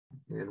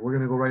And we're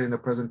going to go right into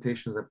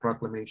presentations and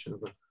proclamations.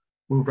 We'll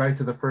move right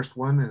to the first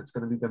one, and it's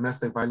going to be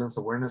Domestic Violence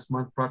Awareness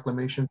Month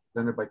Proclamation,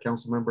 presented by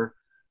Councilmember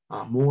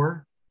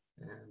Moore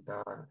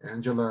and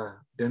Angela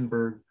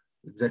Dannenbring,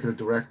 Executive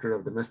Director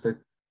of Domestic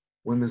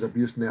Women's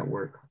Abuse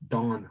Network.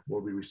 Dawn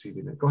will be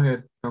receiving it. Go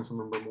ahead,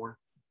 Councilmember Moore.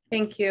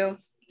 Thank you.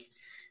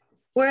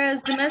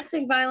 Whereas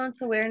Domestic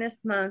Violence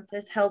Awareness Month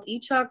is held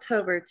each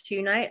October to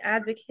unite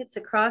advocates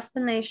across the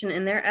nation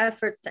in their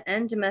efforts to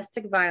end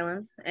domestic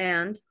violence,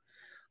 and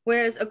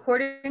whereas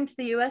according to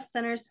the U.S.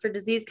 Centers for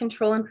Disease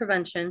Control and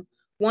Prevention,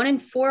 1 in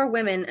 4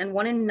 women and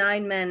 1 in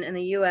 9 men in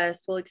the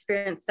U.S. will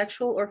experience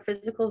sexual or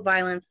physical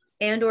violence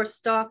and or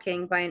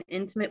stalking by an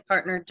intimate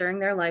partner during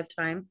their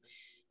lifetime,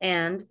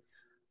 and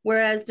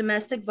whereas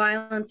domestic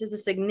violence is a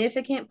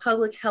significant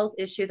public health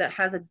issue that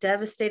has a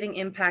devastating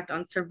impact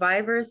on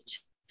survivors,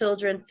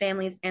 children,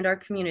 families, and our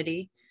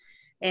community.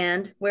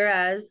 And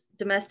whereas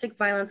domestic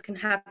violence can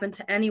happen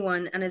to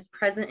anyone and is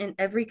present in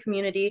every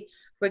community,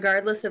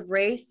 regardless of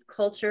race,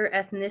 culture,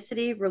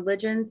 ethnicity,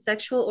 religion,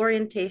 sexual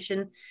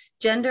orientation,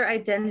 gender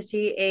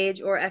identity,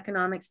 age, or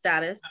economic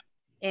status.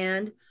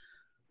 And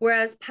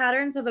whereas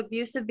patterns of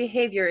abusive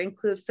behavior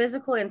include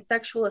physical and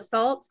sexual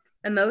assault,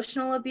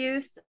 emotional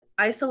abuse,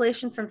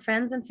 isolation from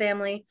friends and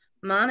family,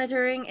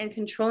 monitoring and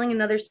controlling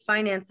another's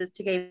finances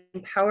to gain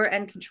power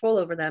and control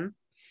over them.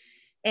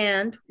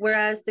 And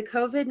whereas the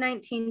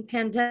COVID-19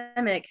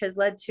 pandemic has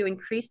led to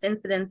increased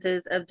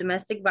incidences of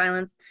domestic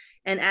violence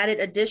and added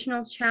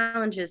additional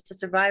challenges to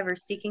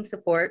survivors seeking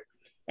support,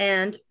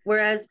 and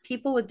whereas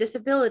people with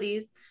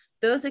disabilities,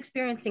 those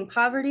experiencing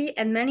poverty,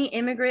 and many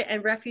immigrant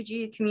and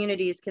refugee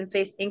communities can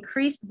face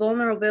increased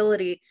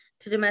vulnerability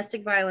to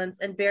domestic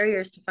violence and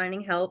barriers to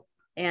finding help,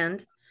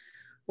 and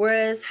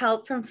whereas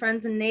help from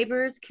friends and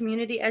neighbors,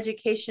 community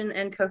education,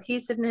 and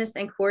cohesiveness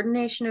and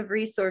coordination of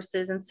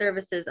resources and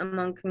services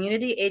among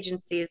community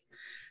agencies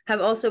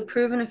have also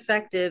proven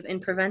effective in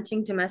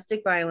preventing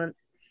domestic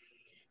violence.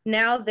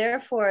 Now,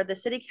 therefore, the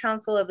City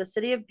Council of the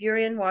City of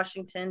Burien,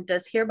 Washington,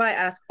 does hereby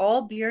ask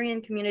all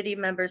Burien community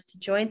members to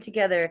join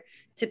together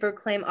to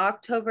proclaim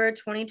October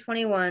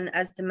 2021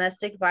 as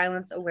Domestic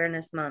Violence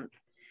Awareness Month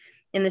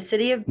in the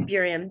City of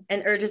Burien,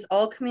 and urges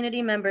all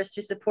community members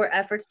to support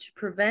efforts to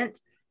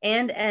prevent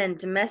and end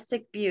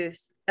domestic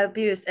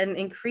abuse and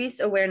increase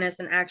awareness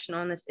and action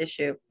on this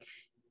issue.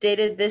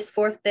 Dated this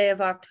 4th day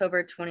of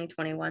October,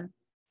 2021.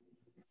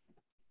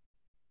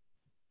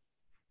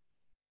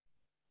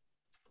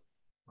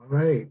 All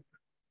right.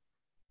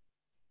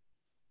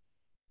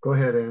 Go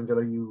ahead,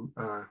 Angela. You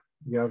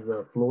have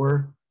the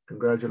floor.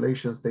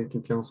 Congratulations. Thank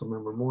you,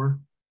 Councilmember Moore.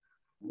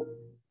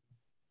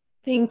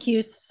 Thank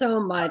you so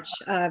much.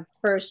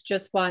 First,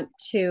 just want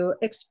to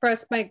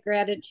express my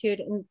gratitude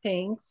and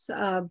thanks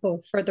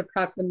both for the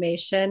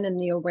proclamation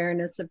and the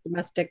awareness of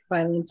Domestic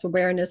Violence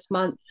Awareness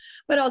Month,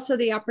 but also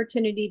the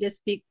opportunity to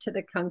speak to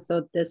the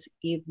council this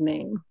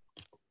evening.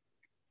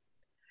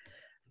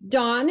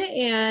 Dawn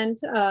and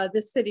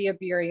the City of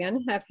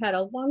Burien have had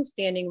a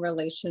long-standing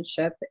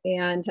relationship,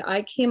 and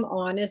I came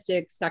on as the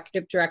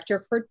Executive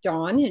Director for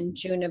Dawn in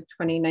June of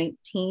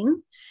 2019.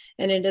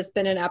 And it has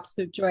been an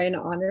absolute joy and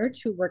honor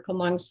to work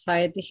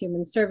alongside the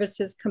Human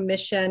Services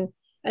Commission,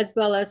 as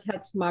well as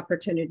had some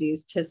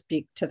opportunities to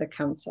speak to the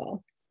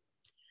council.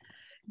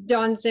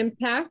 Dawn's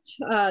impact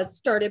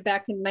started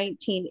back in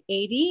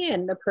 1980,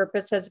 and the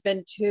purpose has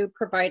been to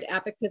provide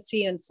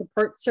advocacy and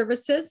support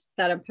services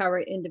that empower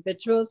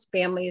individuals,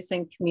 families,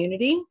 and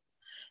community.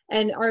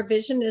 And our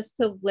vision is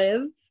to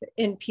live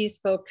in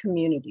peaceful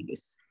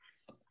communities.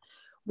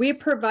 We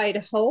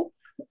provide hope,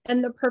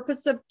 and the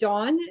purpose of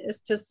Dawn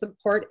is to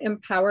support,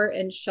 empower,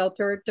 and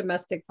shelter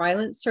domestic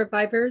violence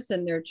survivors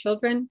and their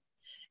children,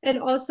 and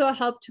also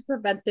help to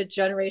prevent the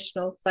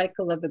generational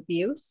cycle of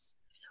abuse.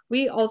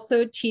 We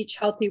also teach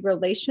healthy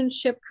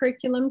relationship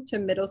curriculum to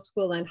middle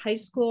school and high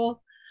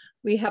school.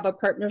 We have a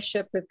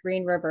partnership with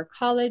Green River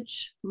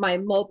College. My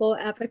mobile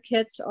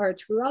advocates are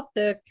throughout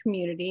the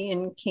community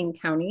in King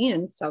County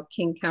and South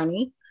King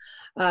County.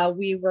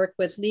 We work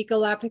with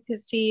legal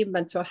advocacy,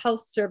 mental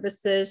health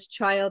services,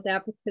 child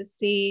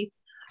advocacy.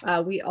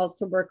 We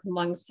also work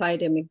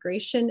alongside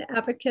immigration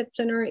advocates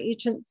in our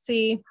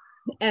agency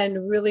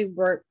and really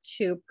work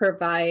to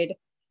provide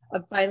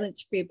a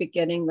violence-free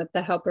beginning with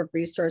the help of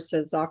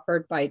resources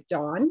offered by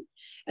Dawn,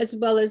 as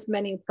well as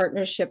many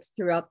partnerships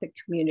throughout the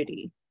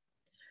community.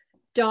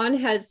 Dawn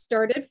has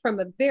started from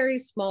a very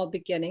small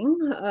beginning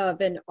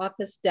of an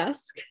office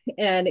desk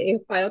and a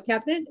file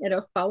cabinet and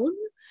a phone,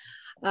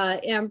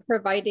 and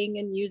providing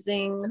and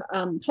using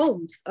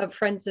homes of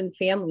friends and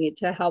family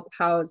to help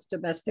house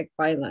domestic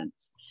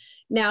violence.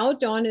 Now,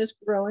 Dawn has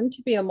grown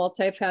to be a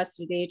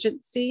multifaceted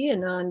agency,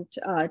 and on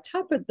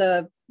top of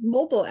the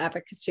mobile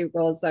advocacy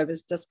roles I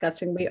was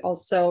discussing, we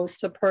also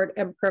support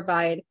and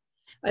provide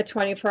a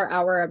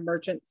 24-hour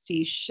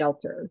emergency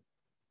shelter,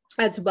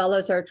 as well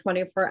as our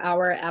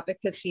 24-hour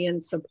advocacy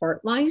and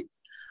support line,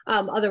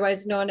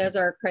 otherwise known as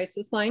our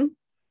crisis line,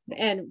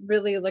 and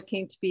really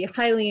looking to be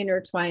highly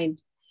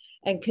intertwined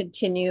and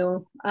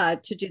continue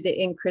to do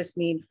the increased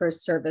need for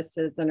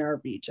services in our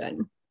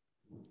region.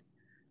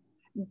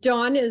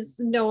 Dawn is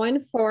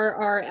known for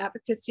our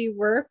advocacy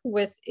work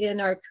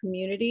within our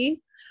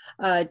community.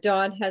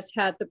 Dawn has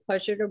had the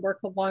pleasure to work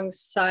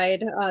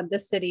alongside the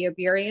city of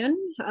Burien,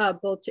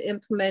 both to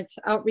implement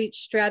outreach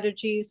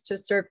strategies to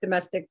serve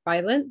domestic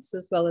violence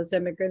as well as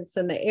immigrants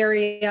in the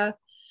area,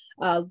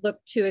 look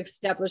to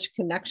establish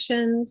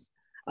connections,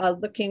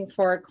 looking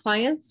for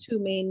clients who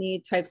may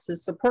need types of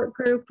support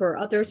group or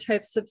other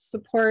types of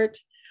support,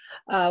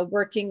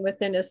 working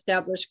within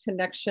established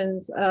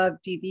connections of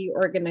DV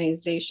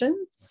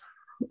organizations,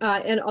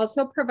 and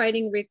also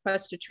providing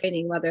requests to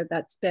training, whether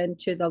that's been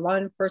to the law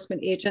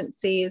enforcement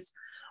agencies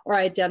or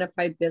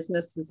identified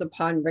businesses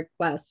upon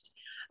request.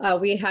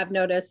 We have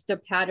noticed a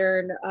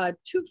pattern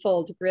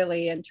twofold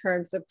really in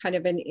terms of kind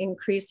of an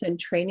increase in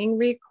training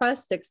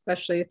requests,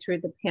 especially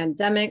through the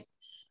pandemic,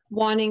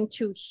 wanting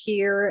to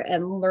hear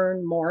and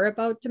learn more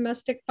about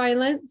domestic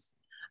violence.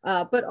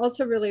 But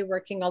also really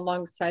working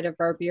alongside of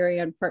our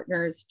Burien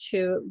partners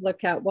to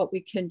look at what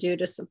we can do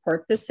to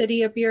support the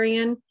city of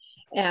Burien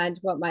and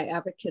what my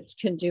advocates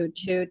can do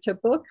to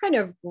both kind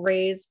of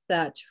raise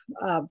that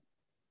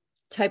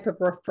type of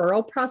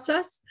referral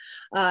process,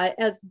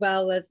 as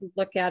well as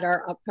look at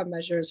our outcome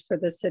measures for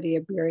the city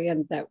of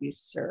Burien that we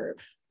serve.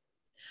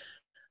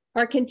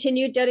 Our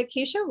continued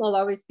dedication will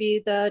always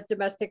be the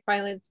domestic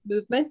violence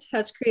movement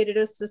has created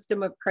a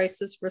system of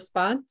crisis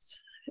response,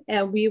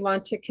 and we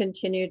want to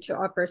continue to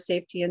offer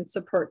safety and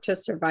support to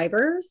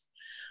survivors.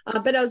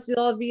 But as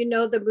all of you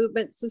know, the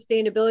movement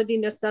sustainability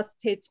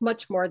necessitates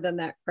much more than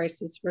that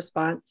crisis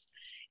response.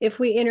 If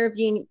we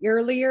intervene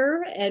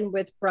earlier and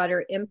with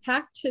broader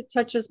impact, it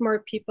touches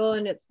more people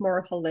and it's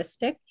more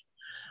holistic.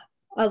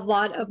 A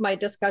lot of my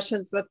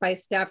discussions with my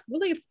staff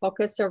really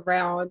focus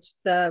around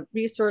the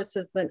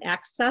resources and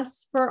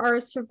access for our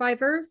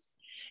survivors.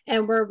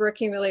 And we're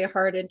working really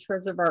hard in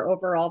terms of our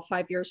overall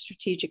 5-year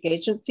strategic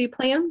agency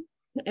plan.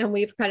 And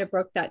we've kind of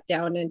broke that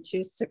down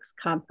into 6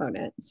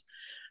 components.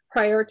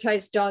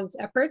 Prioritize Dawn's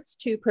efforts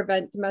to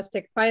prevent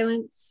domestic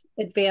violence,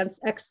 advance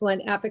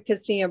excellent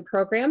advocacy and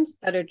programs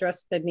that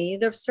address the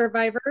need of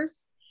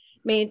survivors,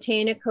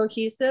 maintain a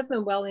cohesive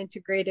and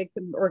well-integrated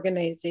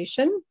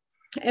organization,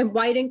 and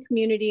widen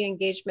community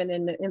engagement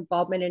and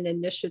involvement in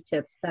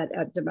initiatives that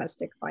end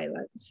domestic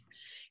violence.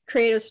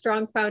 Create a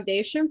strong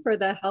foundation for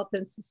the health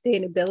and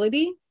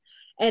sustainability,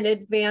 and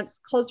advance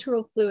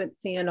cultural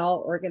fluency in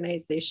all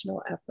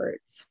organizational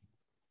efforts.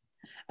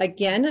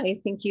 Again, I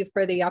thank you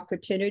for the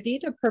opportunity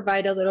to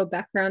provide a little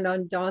background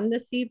on Dawn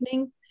this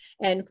evening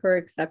and for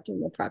accepting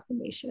the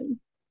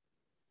proclamation.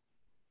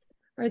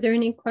 Are there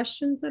any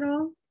questions at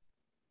all?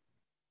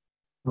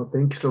 Well,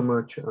 thank you so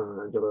much,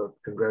 Angela.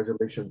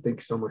 Congratulations.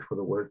 Thank you so much for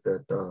the work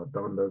that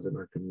Dawn does in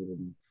our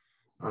community.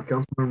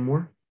 Councilmember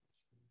Moore?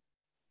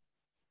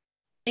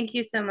 Thank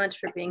you so much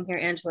for being here,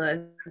 Angela,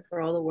 and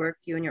for all the work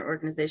you and your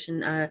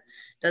organization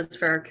does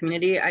for our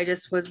community. I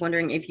just was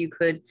wondering if you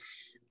could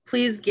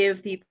please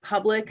give the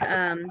public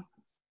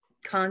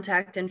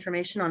contact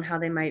information on how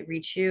they might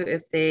reach you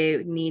if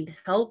they need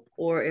help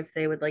or if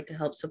they would like to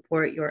help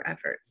support your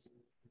efforts.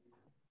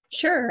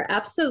 Sure,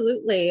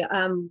 absolutely.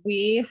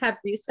 We have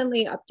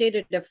recently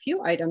updated a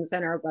few items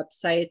on our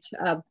website,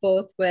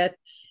 both with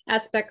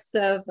aspects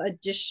of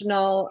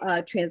additional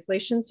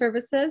translation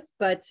services,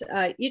 but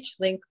each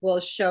link will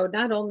show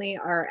not only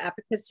our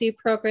advocacy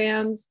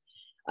programs,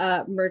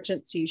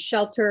 emergency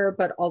shelter,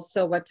 but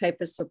also what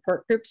type of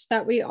support groups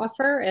that we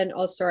offer, and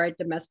also our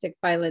Domestic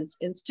Violence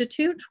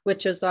Institute,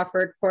 which is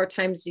offered 4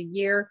 times a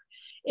year.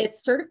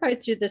 It's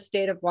certified through the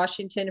state of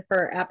Washington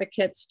for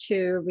advocates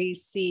to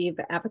receive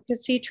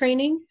advocacy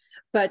training,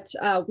 but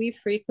we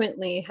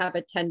frequently have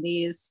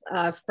attendees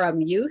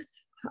from youth,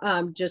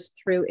 just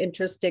through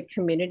interested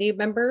community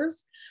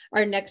members.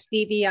 Our next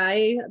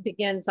DVI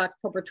begins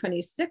October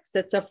 26th.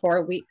 It's a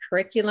 4-week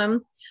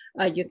curriculum.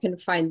 You can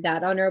find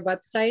that on our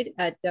website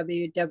at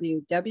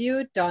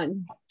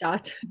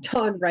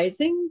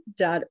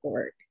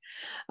www.dawnrising.org.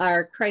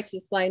 Our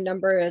crisis line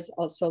number is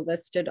also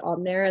listed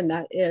on there, and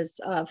that is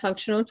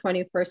functional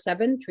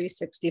 24/7,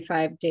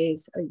 365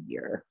 days a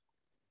year.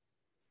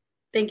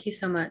 Thank you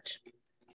so much.